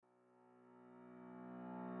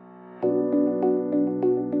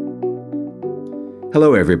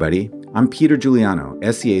Hello, everybody. I'm Peter Giuliano,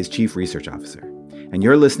 SCA's Chief Research Officer, and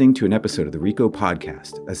you're listening to an episode of the RICO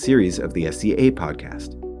Podcast, a series of the SCA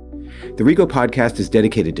Podcast. The RICO Podcast is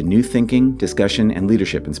dedicated to new thinking, discussion, and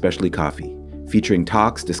leadership in specialty coffee, featuring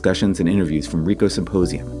talks, discussions, and interviews from RICO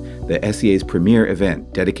Symposium, the SCA's premier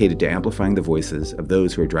event dedicated to amplifying the voices of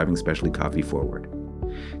those who are driving specialty coffee forward.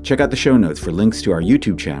 Check out the show notes for links to our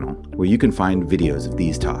YouTube channel, where you can find videos of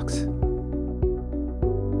these talks.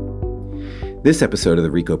 This episode of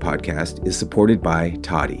the RICO Podcast is supported by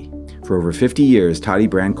Toddy. For over 50 years, Toddy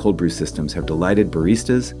brand cold brew systems have delighted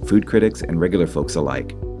baristas, food critics, and regular folks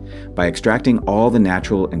alike. By extracting all the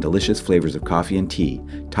natural and delicious flavors of coffee and tea,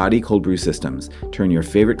 Toddy cold brew systems turn your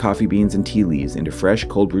favorite coffee beans and tea leaves into fresh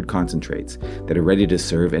cold brewed concentrates that are ready to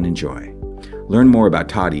serve and enjoy. Learn more about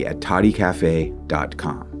Toddy at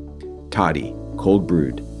toddycafe.com. Toddy, cold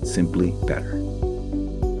brewed, simply better.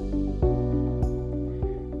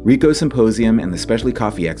 RICO Symposium and the Specialty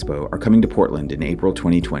Coffee Expo are coming to Portland in April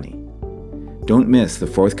 2020. Don't miss the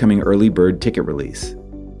forthcoming early bird ticket release.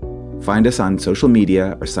 Find us on social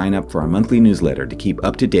media or sign up for our monthly newsletter to keep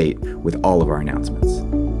up to date with all of our announcements.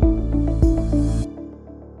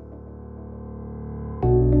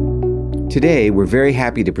 Today, we're very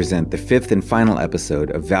happy to present the fifth and final episode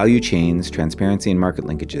of Value Chains, Transparency, and Market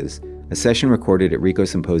Linkages, a session recorded at RICO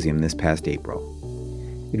Symposium this past April.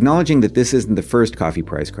 Acknowledging that this isn't the first coffee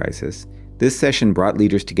price crisis, this session brought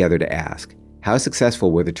leaders together to ask, how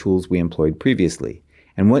successful were the tools we employed previously,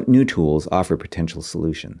 and what new tools offer potential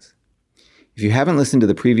solutions? If you haven't listened to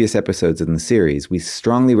the previous episodes in the series, we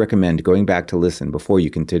strongly recommend going back to listen before you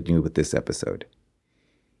continue with this episode.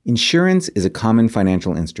 Insurance is a common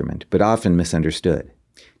financial instrument, but often misunderstood.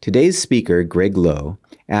 Today's speaker, Greg Lowe,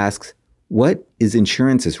 asks, what is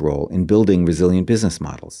insurance's role in building resilient business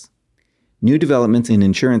models? New developments in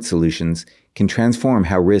insurance solutions can transform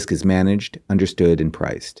how risk is managed, understood, and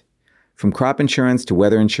priced. From crop insurance to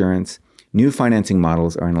weather insurance, new financing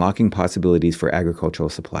models are unlocking possibilities for agricultural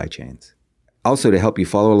supply chains. Also, to help you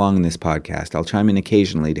follow along in this podcast, I'll chime in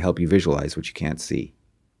occasionally to help you visualize what you can't see.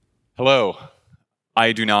 Hello.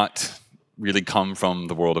 I do not really come from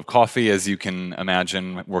the world of coffee, as you can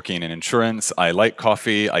imagine, working in insurance. I like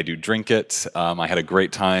coffee. I do drink it. I had a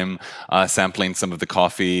great time sampling some of the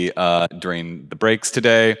coffee during the breaks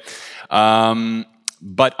today.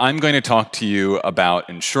 But I'm going to talk to you about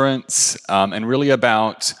insurance and really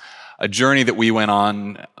about a journey that we went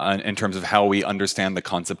on in terms of how we understand the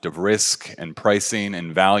concept of risk and pricing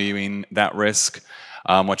and valuing that risk,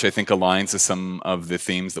 which I think aligns with some of the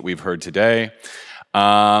themes that we've heard today.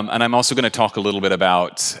 And I'm also going to talk a little bit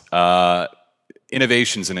about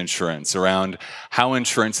innovations in insurance, around how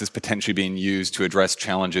insurance is potentially being used to address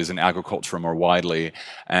challenges in agriculture more widely,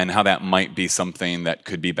 and how that might be something that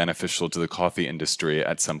could be beneficial to the coffee industry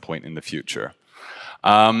at some point in the future.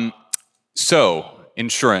 So,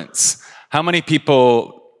 insurance. How many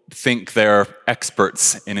people think they're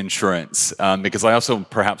experts in insurance? Because I also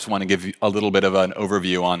perhaps want to give you a little bit of an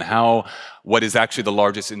overview on how what is actually the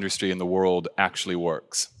largest industry in the world actually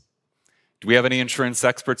works. Do we have any insurance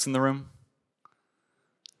experts in the room?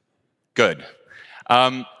 Good.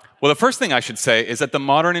 Well, the first thing I should say is that the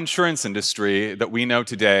modern insurance industry that we know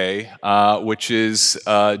today, which is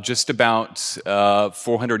just about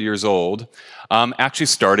 400 years old, actually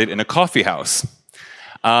started in a coffee house.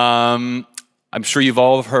 I'm sure you've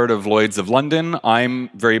all heard of Lloyd's of London. I'm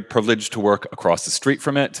very privileged to work across the street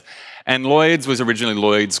from it. And Lloyd's was originally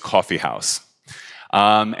Lloyd's Coffee House.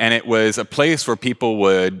 And it was a place where people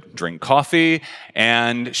would drink coffee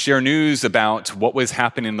and share news about what was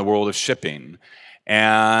happening in the world of shipping.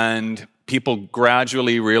 And people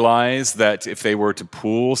gradually realized that if they were to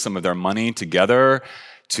pool some of their money together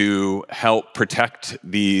to help protect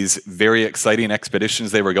these very exciting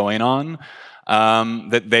expeditions they were going on,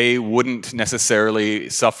 that they wouldn't necessarily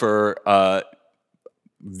suffer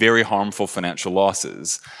very harmful financial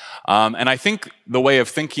losses. And I think the way of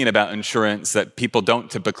thinking about insurance that people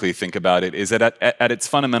don't typically think about it is that at its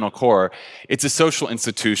fundamental core, it's a social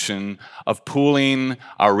institution of pooling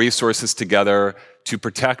our resources together to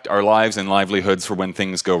protect our lives and livelihoods for when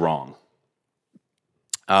things go wrong.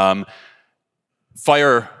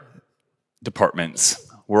 Fire departments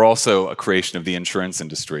were also a creation of the insurance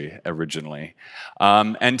industry originally.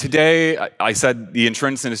 And today, I said the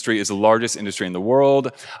insurance industry is the largest industry in the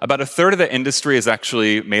world. About a third of the industry is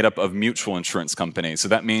actually made up of mutual insurance companies. So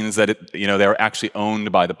that means that they're actually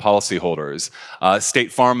owned by the policyholders.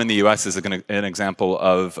 State Farm in the US is an example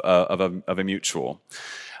of a mutual.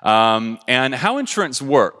 And how insurance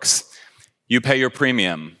works, you pay your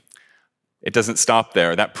premium. It doesn't stop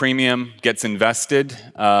there. That premium gets invested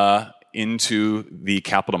into the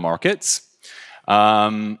capital markets.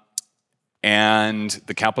 And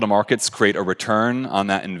the capital markets create a return on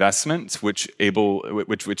that investment, which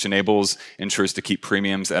enables insurers to keep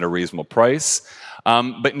premiums at a reasonable price.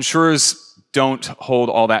 But insurers don't hold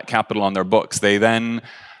all that capital on their books. They then,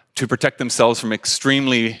 to protect themselves from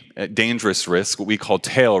extremely dangerous risk, what we call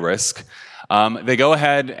tail risk, they go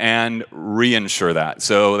ahead and reinsure that.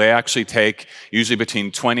 So they actually take usually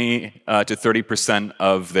between 20 to 30%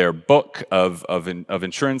 of their book of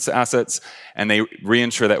insurance assets, and they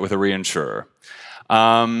reinsure that with a reinsurer.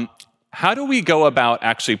 How do we go about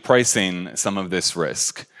actually pricing some of this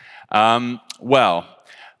risk? Well,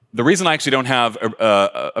 the reason I actually don't have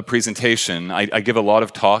a presentation, I give a lot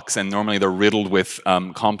of talks, and normally they're riddled with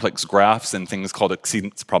complex graphs and things called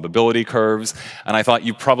exceedance probability curves, and I thought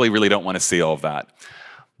you probably really don't want to see all of that.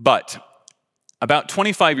 But about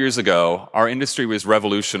 25 years ago, our industry was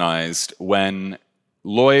revolutionized when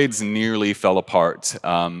Lloyd's nearly fell apart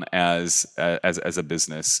as a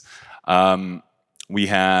business. We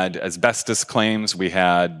had asbestos claims, we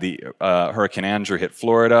had the Hurricane Andrew hit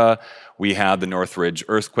Florida, we had the Northridge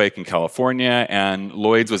earthquake in California, and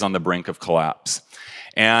Lloyd's was on the brink of collapse.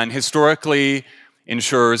 And historically,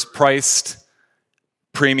 insurers priced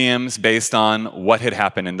premiums based on what had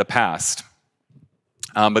happened in the past.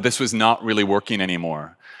 But this was not really working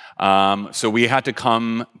anymore. So we had to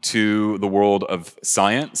come to the world of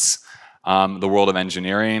science, the world of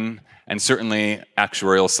engineering, and certainly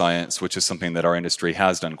actuarial science, which is something that our industry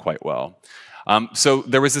has done quite well. So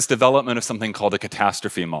there was this development of something called a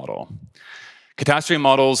catastrophe model. Catastrophe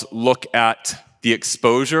models look at the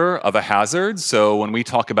exposure of a hazard. So when we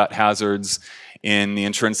talk about hazards in the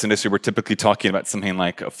insurance industry, we're typically talking about something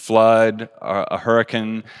like a flood, a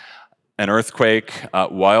hurricane, an earthquake,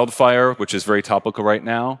 wildfire, which is very topical right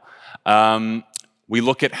now. We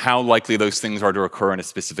look at how likely those things are to occur in a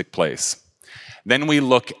specific place. Then we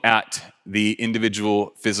look at the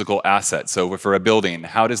individual physical assets. So for a building,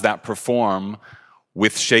 how does that perform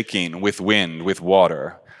with shaking, with wind, with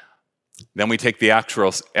water? Then we take the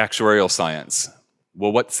actuarial science.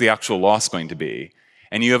 Well, what's the actual loss going to be?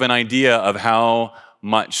 And you have an idea of how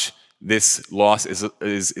much this loss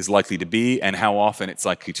is likely to be and how often it's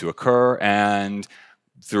likely to occur. And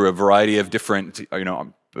through a variety of different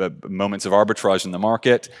moments of arbitrage in the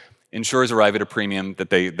market, insurers arrive at a premium that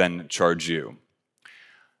they then charge you.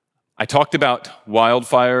 I talked about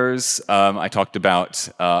wildfires, I talked about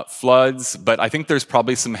floods, but I think there's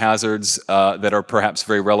probably some hazards that are perhaps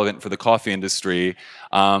very relevant for the coffee industry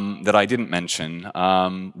that I didn't mention.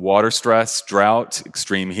 Water stress, drought,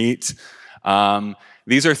 extreme heat.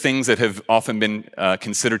 These are things that have often been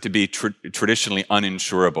considered to be traditionally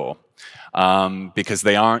uninsurable because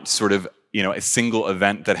they aren't sort of a single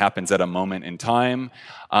event that happens at a moment in time.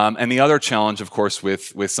 And the other challenge, of course,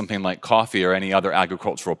 with something like coffee or any other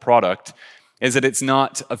agricultural product is that it's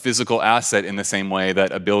not a physical asset in the same way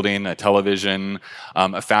that a building, a television,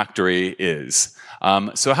 a factory is.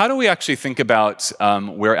 So how do we actually think about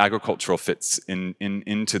where agricultural fits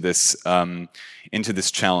into this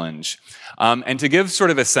challenge? And to give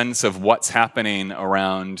sort of a sense of what's happening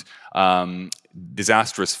around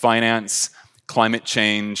disastrous finance, climate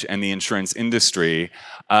change, and the insurance industry,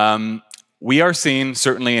 we are seeing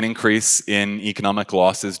certainly an increase in economic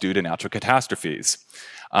losses due to natural catastrophes.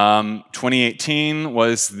 2018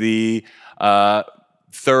 was the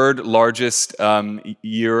third largest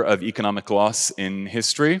year of economic loss in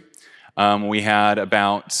history. We had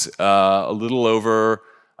about a little over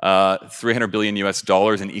 $300 billion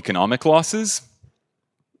in economic losses.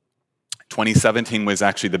 2017 was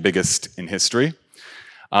actually the biggest in history.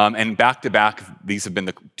 And back-to-back, these have been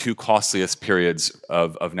the two costliest periods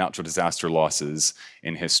of natural disaster losses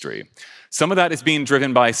in history. Some of that is being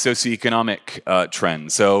driven by socioeconomic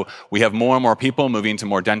trends. So we have more and more people moving to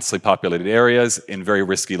more densely populated areas in very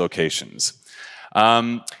risky locations.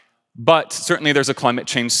 But certainly there's a climate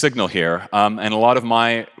change signal here. And a lot of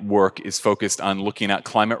my work is focused on looking at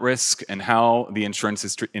climate risk and how the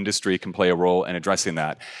insurance industry can play a role in addressing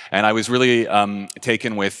that. And I was really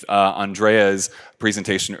taken with Andrea's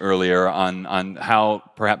presentation earlier on how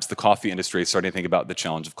perhaps the coffee industry is starting to think about the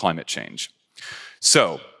challenge of climate change.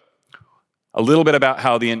 So, a little bit about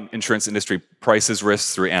how the insurance industry prices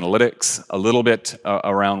risks through analytics, a little bit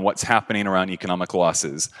around what's happening around economic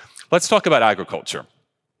losses. Let's talk about agriculture.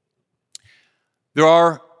 There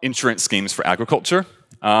are insurance schemes for agriculture.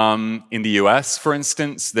 In the US, for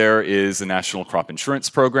instance, there is a national crop insurance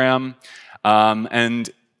program, and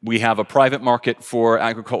we have a private market for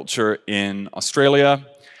agriculture in Australia.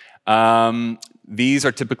 These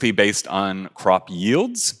are typically based on crop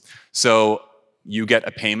yields. So you get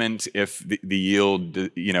a payment if the yield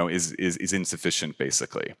is insufficient,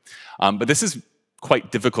 basically. But this is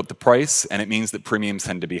quite difficult to price, and it means that premiums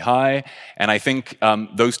tend to be high. And I think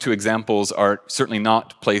those two examples are certainly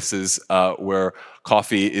not places where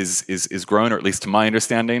coffee is grown, or at least to my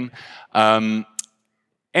understanding.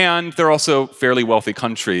 And they're also fairly wealthy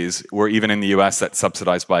countries, where even in the US that's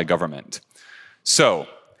subsidized by a government. So,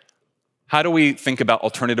 how do we think about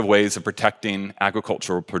alternative ways of protecting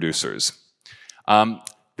agricultural producers?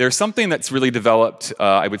 There's something that's really developed,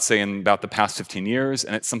 I would say, in about the past 15 years,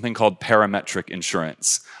 and it's something called parametric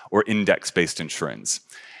insurance, or index-based insurance.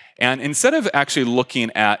 And instead of actually looking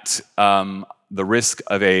at the risk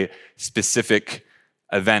of a specific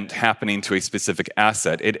event happening to a specific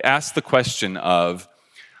asset, it asks the question of,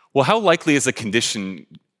 well, how likely is a condition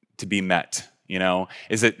to be met? You know,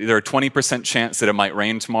 is there a 20% chance that it might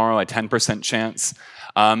rain tomorrow, a 10% chance?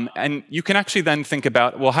 And you can actually then think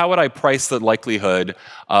about, well, how would I price the likelihood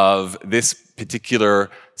of this particular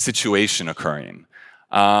situation occurring?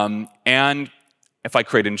 And if I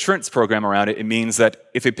create an insurance program around it, it means that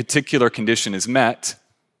if a particular condition is met,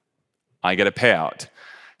 I get a payout.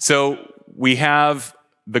 So we have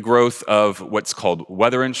the growth of what's called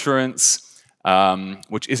weather insurance,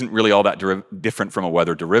 which isn't really all that different from a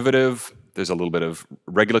weather derivative. There's a little bit of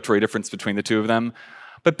regulatory difference between the two of them.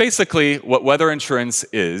 But basically, what weather insurance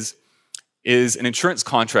is an insurance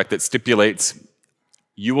contract that stipulates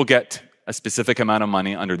you will get a specific amount of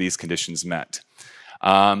money under these conditions met.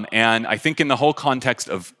 And I think in the whole context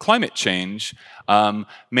of climate change,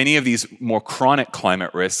 many of these more chronic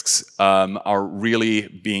climate risks are really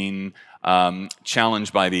being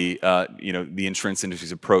challenged by the insurance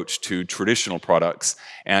industry's approach to traditional products,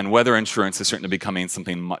 and weather insurance is certainly becoming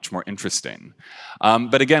something much more interesting.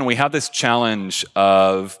 But again, we have this challenge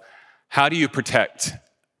of how do you protect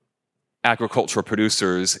agricultural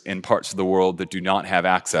producers in parts of the world that do not have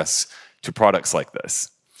access to products like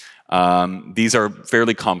this. These are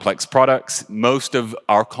fairly complex products. Most of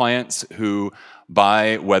our clients who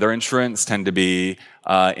buy weather insurance tend to be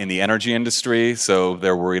in the energy industry, so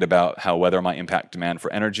they're worried about how weather might impact demand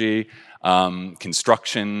for energy,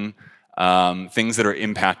 construction, things that are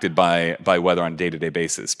impacted by weather on a day-to-day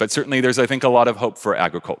basis. But certainly there's, I think, a lot of hope for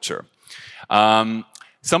agriculture.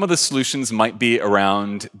 Some of the solutions might be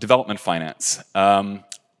around development finance.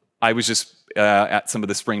 I was just at some of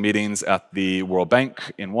the spring meetings at the World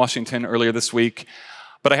Bank in Washington earlier this week.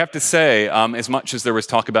 But I have to say, as much as there was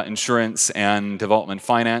talk about insurance and development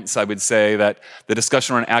finance, I would say that the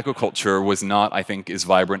discussion around agriculture was not, I think, as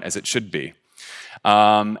vibrant as it should be.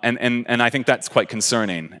 And I think that's quite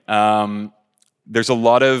concerning. There's a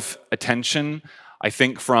lot of attention, I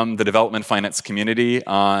think, from the development finance community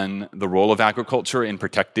on the role of agriculture in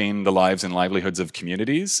protecting the lives and livelihoods of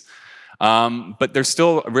communities. But there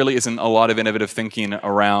still really isn't a lot of innovative thinking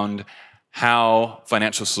around how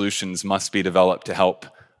financial solutions must be developed to help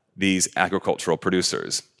these agricultural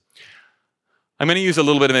producers. I'm going to use a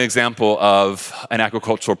little bit of an example of an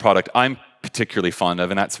agricultural product I'm particularly fond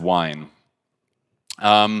of, and that's wine.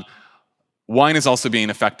 Wine is also being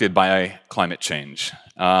affected by climate change.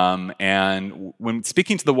 And when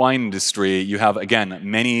speaking to the wine industry, you have, again,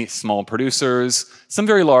 many small producers, some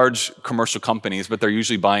very large commercial companies, but they're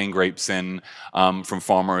usually buying grapes in from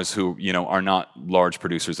farmers who, are not large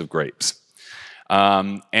producers of grapes.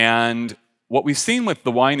 And what we've seen with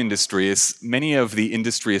the wine industry is many of the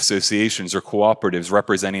industry associations or cooperatives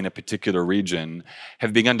representing a particular region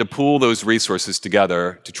have begun to pool those resources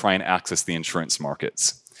together to try and access the insurance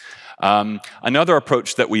markets. Another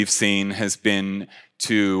approach that we've seen has been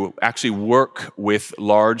to actually work with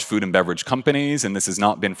large food and beverage companies, and this has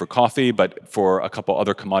not been for coffee, but for a couple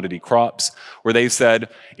other commodity crops, where they've said,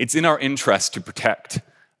 it's in our interest to protect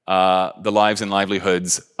the lives and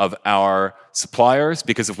livelihoods of our suppliers,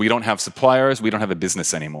 because if we don't have suppliers, we don't have a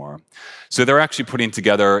business anymore. So they're actually putting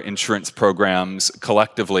together insurance programs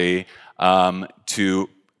collectively to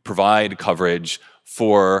provide coverage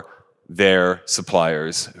for their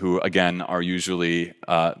suppliers, who, again, are usually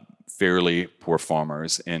fairly poor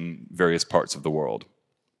farmers in various parts of the world.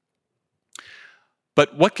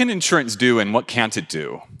 But what can insurance do and what can't it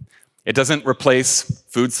do? It doesn't replace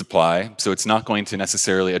food supply, so it's not going to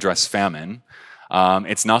necessarily address famine.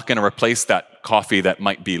 It's not going to replace that coffee that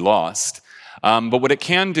might be lost. But what it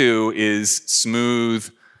can do is smooth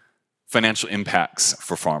financial impacts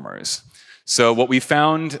for farmers. So what we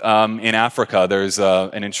found in Africa, there's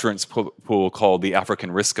an insurance pool called the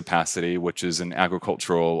African Risk Capacity, which is an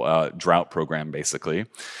agricultural drought program, basically.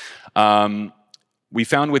 We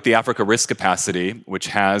found with the Africa Risk Capacity, which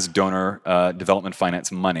has donor development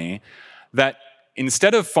finance money, that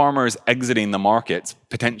instead of farmers exiting the markets,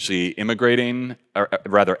 potentially immigrating, or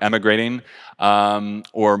rather emigrating,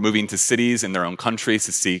 or moving to cities in their own countries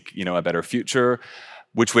to seek, a better future,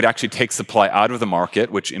 which would actually take supply out of the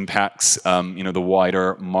market, which impacts, the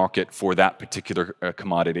wider market for that particular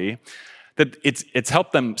commodity, that it's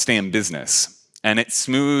helped them stay in business, and it's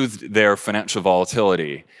smoothed their financial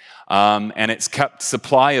volatility, and it's kept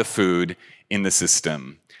supply of food in the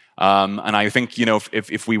system. And I think,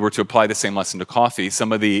 if we were to apply the same lesson to coffee,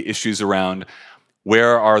 some of the issues around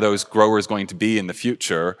where are those growers going to be in the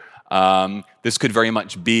future, this could very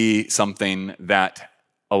much be something that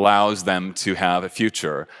allows them to have a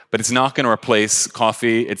future. But it's not going to replace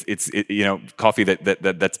coffee. It's coffee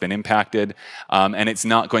that's been impacted, and it's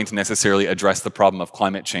not going to necessarily address the problem of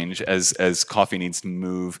climate change as coffee needs to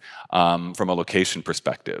move from a location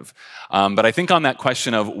perspective. But I think on that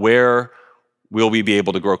question of where will we be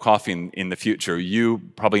able to grow coffee in the future, you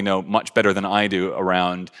probably know much better than I do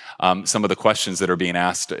around some of the questions that are being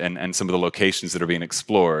asked and some of the locations that are being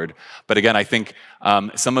explored. But again, I think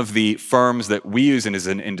some of the firms that we use as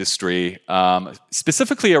an industry,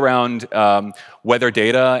 specifically around weather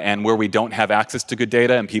data and where we don't have access to good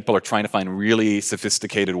data, and people are trying to find really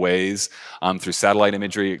sophisticated ways through satellite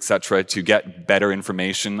imagery, et cetera, to get better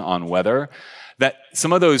information on weather, that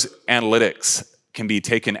some of those analytics can be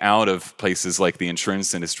taken out of places like the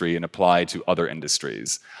insurance industry and applied to other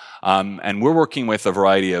industries. And we're working with a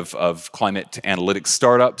variety of climate analytics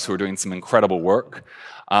startups who are doing some incredible work.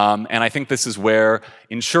 And I think this is where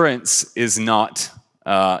insurance is not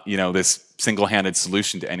this single-handed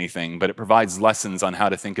solution to anything, but it provides lessons on how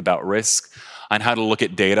to think about risk, on how to look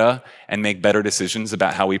at data and make better decisions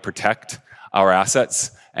about how we protect our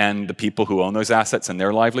assets and the people who own those assets and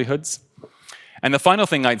their livelihoods. And the final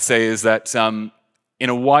thing I'd say is that in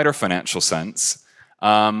a wider financial sense,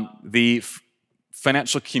 the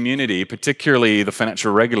financial community, particularly the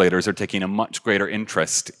financial regulators, are taking a much greater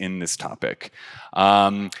interest in this topic.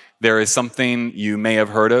 There is something you may have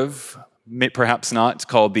heard of, perhaps not,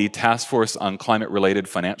 called the Task Force on Climate-Related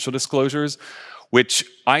Financial Disclosures, which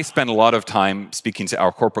I spend a lot of time speaking to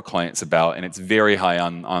our corporate clients about, and it's very high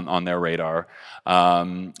on their radar.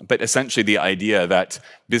 But essentially the idea that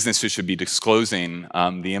businesses should be disclosing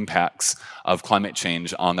the impacts of climate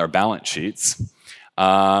change on their balance sheets.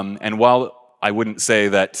 And while I wouldn't say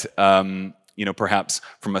that, perhaps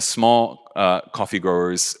from a small coffee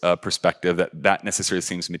grower's perspective that necessarily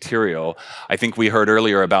seems material, I think we heard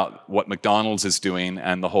earlier about what McDonald's is doing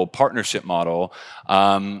and the whole partnership model.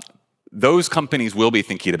 Those companies will be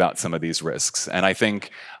thinking about some of these risks. And I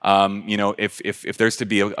think, if there's to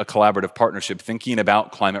be a collaborative partnership thinking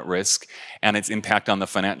about climate risk and its impact on the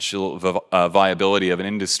financial viability of an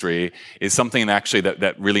industry is something actually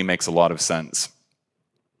that really makes a lot of sense.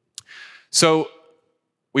 So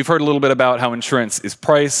we've heard a little bit about how insurance is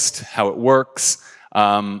priced, how it works,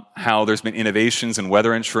 how there's been innovations in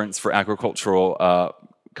weather insurance for agricultural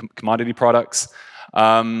commodity products.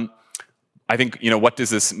 I think, what does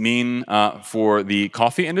this mean for the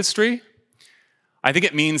coffee industry? I think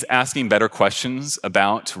it means asking better questions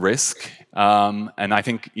about risk. And I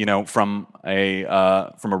think, from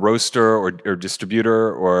a roaster or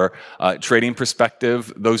distributor or trading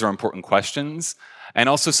perspective, those are important questions. And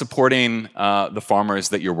also supporting the farmers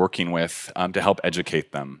that you're working with to help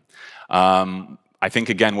educate them. I think,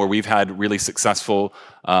 again, where we've had really successful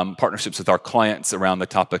partnerships with our clients around the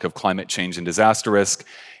topic of climate change and disaster risk,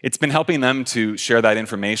 it's been helping them to share that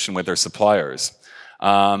information with their suppliers.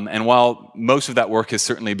 And while most of that work has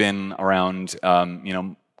certainly been around,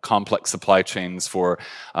 complex supply chains for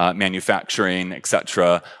manufacturing, et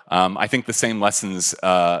cetera, I think the same lessons,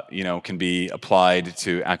 can be applied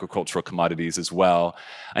to agricultural commodities as well.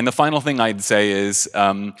 And the final thing I'd say is,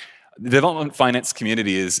 the development finance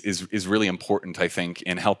community is really important, I think,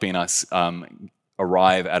 in helping us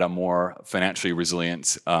arrive at a more financially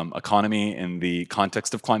resilient economy in the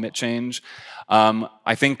context of climate change.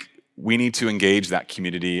 I think we need to engage that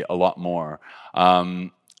community a lot more.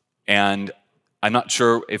 And I'm not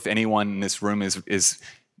sure if anyone in this room is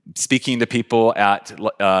speaking to people at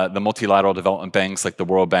the multilateral development banks like the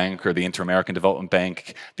World Bank or the Inter-American Development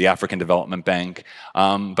Bank, the African Development Bank.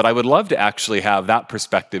 But I would love to actually have that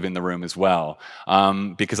perspective in the room as well.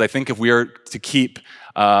 Because I think if we are to keep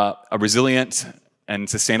a resilient and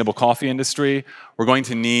sustainable coffee industry, we're going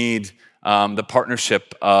to need the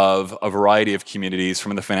partnership of a variety of communities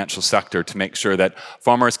from the financial sector to make sure that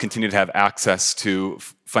farmers continue to have access to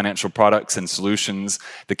financial products and solutions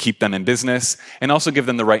that keep them in business, and also give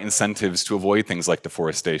them the right incentives to avoid things like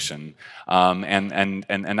deforestation.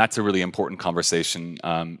 And that's a really important conversation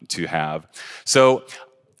to have. So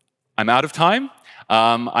I'm out of time.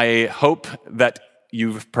 I hope that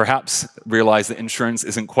you've perhaps realized that insurance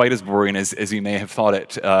isn't quite as boring as you may have thought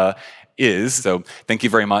it is. So thank you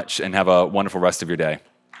very much and have a wonderful rest of your day.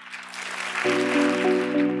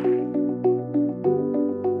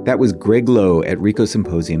 That was Greg Lowe at RICO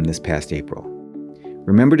Symposium this past April.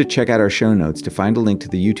 Remember to check out our show notes to find a link to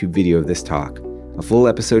the YouTube video of this talk, a full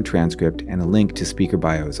episode transcript, and a link to speaker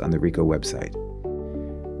bios on the RICO website.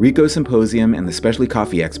 RICO Symposium and the Specialty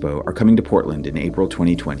Coffee Expo are coming to Portland in April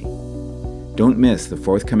 2020. Don't miss the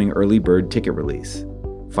forthcoming early bird ticket release.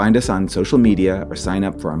 Find us on social media or sign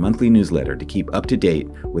up for our monthly newsletter to keep up to date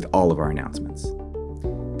with all of our announcements.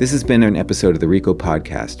 This has been an episode of the RICO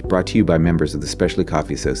podcast brought to you by members of the Specialty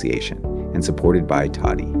Coffee Association and supported by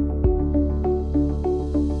Toddy.